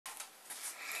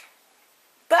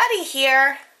Buddy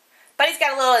here. Buddy's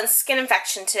got a little skin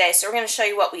infection today, so we're going to show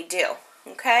you what we do.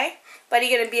 Okay? Buddy,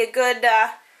 going to be a good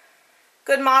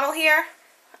model here?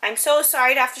 I'm so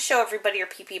sorry to have to show everybody your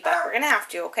pee-pee, but we're going to have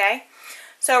to, okay?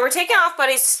 So we're taking off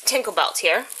Buddy's tinkle belt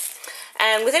here.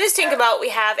 And within his tinkle belt, we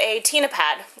have a Tina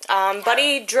pad.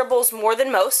 Buddy dribbles more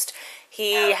than most.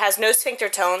 He has no sphincter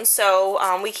tones,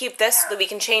 so we keep this so that we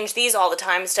can change these all the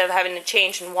time instead of having to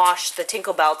change and wash the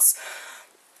tinkle belts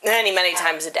many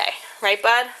times a day. Right,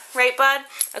 Bud? Right, Bud?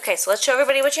 Okay, so let's show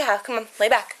everybody what you have. Come on, lay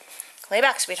back. Lay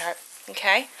back, sweetheart.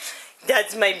 Okay?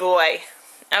 That's my boy.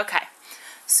 Okay.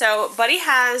 So, Buddy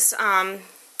has a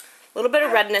little bit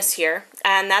of redness here,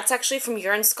 and that's actually from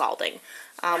urine scalding.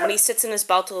 When he sits in his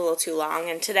belt a little too long,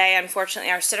 and today,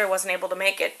 unfortunately, our sitter wasn't able to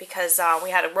make it because we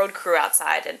had a road crew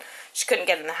outside, and she couldn't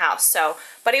get in the house. So,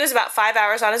 Buddy was about 5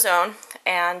 hours on his own,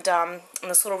 and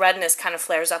this little redness kind of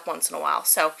flares up once in a while.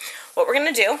 So, what we're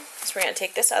going to do is we're going to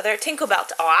take this other tinkle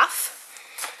belt off.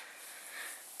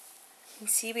 You can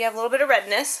see we have a little bit of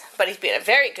redness. Buddy's being a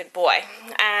very good boy.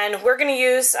 And we're going to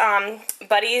use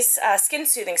Buddy's skin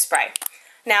soothing spray.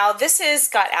 Now, this has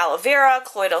got aloe vera,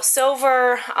 colloidal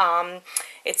silver,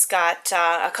 it's got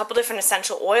a couple different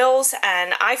essential oils,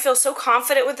 and I feel so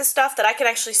confident with this stuff that I can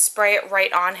actually spray it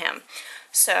right on him.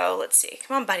 So, let's see.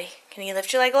 Come on, Buddy. Can you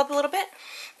lift your leg up a little bit?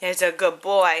 There's a good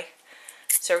boy.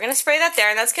 So we're going to spray that there,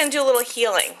 and that's going to do a little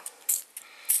healing.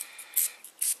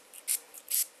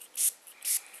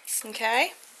 Okay?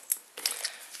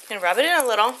 I'm going to rub it in a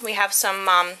little. We have some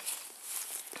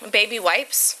baby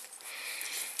wipes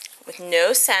with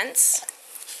no scents.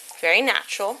 Very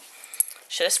natural.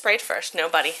 Should have sprayed first. No,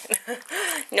 Buddy.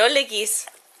 No lickies.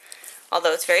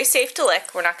 Although it's very safe to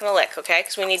lick. We're not going to lick, okay?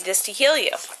 Because we need this to heal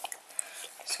you.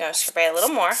 Just going to spray a little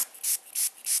more.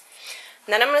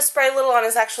 And then I'm going to spray a little on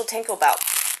his actual tinkle belt,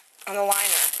 on the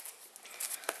liner,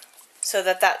 so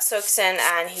that that soaks in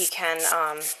and he can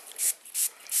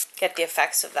get the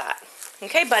effects of that.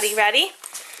 Okay, Buddy, ready?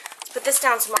 Let's put this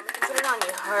down so Mom can put it on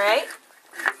you, alright?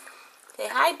 Say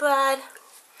hi, Bud.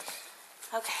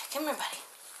 Okay, come here, Buddy.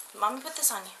 Mommy put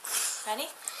this on you. Ready?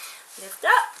 Lift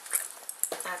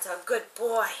up. That's a good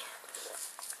boy.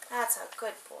 That's a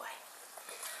good boy.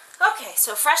 Okay,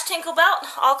 so fresh tinkle belt,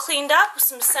 all cleaned up with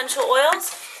some essential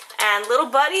oils, and little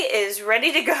Buddy is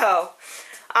ready to go.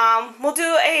 We'll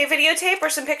do a videotape or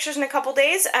some pictures in a couple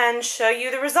days and show you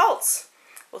the results.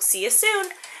 We'll see you soon.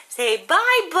 Say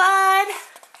bye, Bud.